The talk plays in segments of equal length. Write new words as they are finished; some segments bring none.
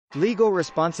Legal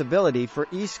responsibility for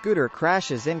e-scooter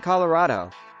crashes in Colorado.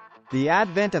 The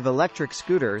advent of electric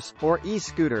scooters, or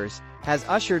e-scooters, has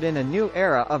ushered in a new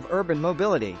era of urban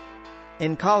mobility.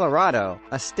 In Colorado,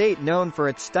 a state known for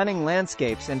its stunning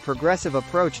landscapes and progressive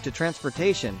approach to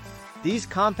transportation, these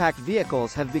compact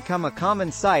vehicles have become a common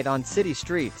sight on city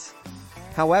streets.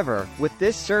 However, with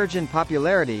this surge in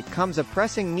popularity comes a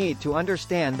pressing need to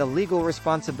understand the legal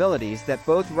responsibilities that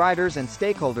both riders and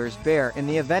stakeholders bear in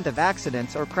the event of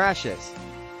accidents or crashes.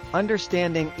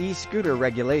 Understanding e-scooter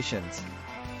regulations.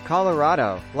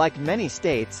 Colorado, like many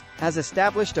states, has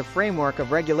established a framework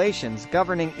of regulations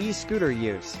governing e-scooter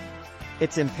use.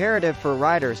 It's imperative for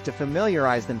riders to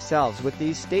familiarize themselves with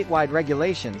these statewide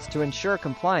regulations to ensure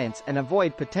compliance and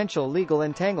avoid potential legal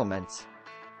entanglements.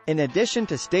 In addition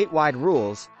to statewide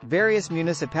rules, various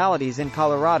municipalities in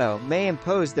Colorado may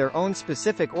impose their own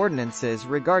specific ordinances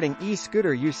regarding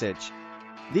e-scooter usage.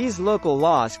 These local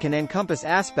laws can encompass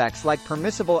aspects like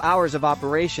permissible hours of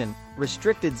operation,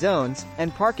 restricted zones,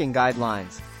 and parking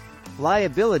guidelines.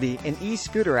 Liability in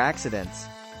e-scooter accidents.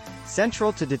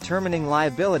 Central to determining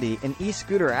liability in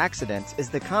e-scooter accidents is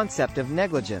the concept of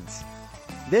negligence.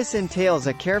 This entails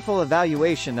a careful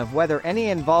evaluation of whether any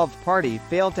involved party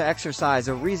failed to exercise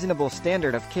a reasonable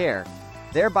standard of care,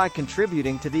 thereby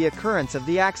contributing to the occurrence of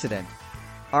the accident.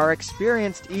 Our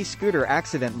experienced e-scooter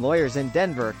accident lawyers in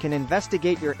Denver can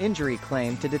investigate your injury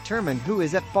claim to determine who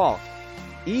is at fault.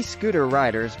 E-scooter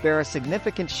riders bear a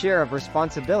significant share of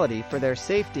responsibility for their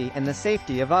safety and the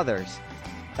safety of others.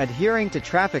 Adhering to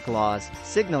traffic laws,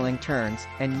 signaling turns,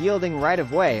 and yielding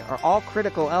right-of-way are all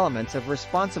critical elements of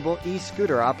responsible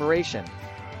e-scooter operation.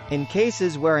 In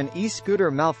cases where an e-scooter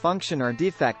malfunction or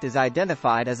defect is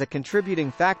identified as a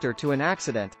contributing factor to an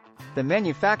accident, the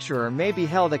manufacturer may be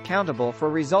held accountable for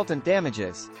resultant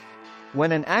damages.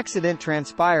 When an accident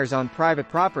transpires on private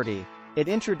property, it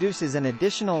introduces an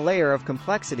additional layer of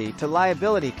complexity to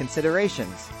liability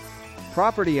considerations.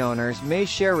 Property owners may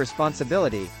share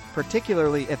responsibility,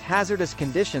 particularly if hazardous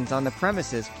conditions on the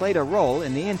premises played a role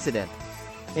in the incident.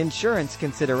 Insurance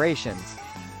considerations.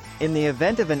 In the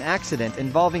event of an accident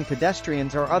involving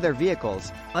pedestrians or other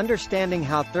vehicles, understanding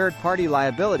how third-party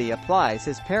liability applies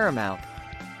is paramount.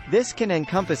 This can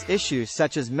encompass issues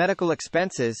such as medical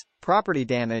expenses, property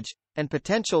damage, and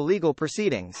potential legal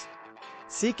proceedings.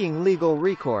 Seeking legal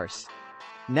recourse.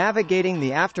 Navigating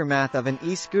the aftermath of an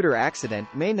e-scooter accident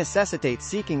may necessitate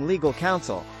seeking legal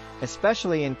counsel,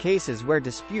 especially in cases where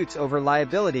disputes over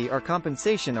liability or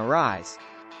compensation arise.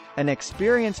 An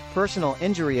experienced personal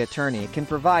injury attorney can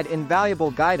provide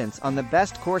invaluable guidance on the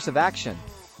best course of action.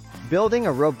 Building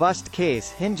a robust case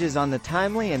hinges on the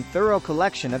timely and thorough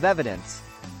collection of evidence.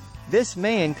 This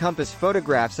may encompass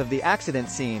photographs of the accident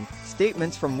scene,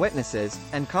 statements from witnesses,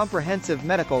 and comprehensive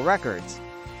medical records.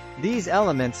 These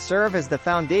elements serve as the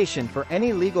foundation for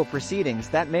any legal proceedings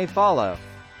that may follow.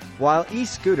 While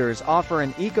e-scooters offer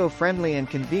an eco-friendly and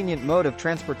convenient mode of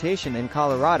transportation in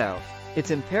Colorado,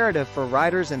 it's imperative for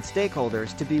riders and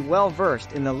stakeholders to be well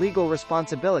versed in the legal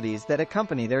responsibilities that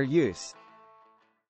accompany their use.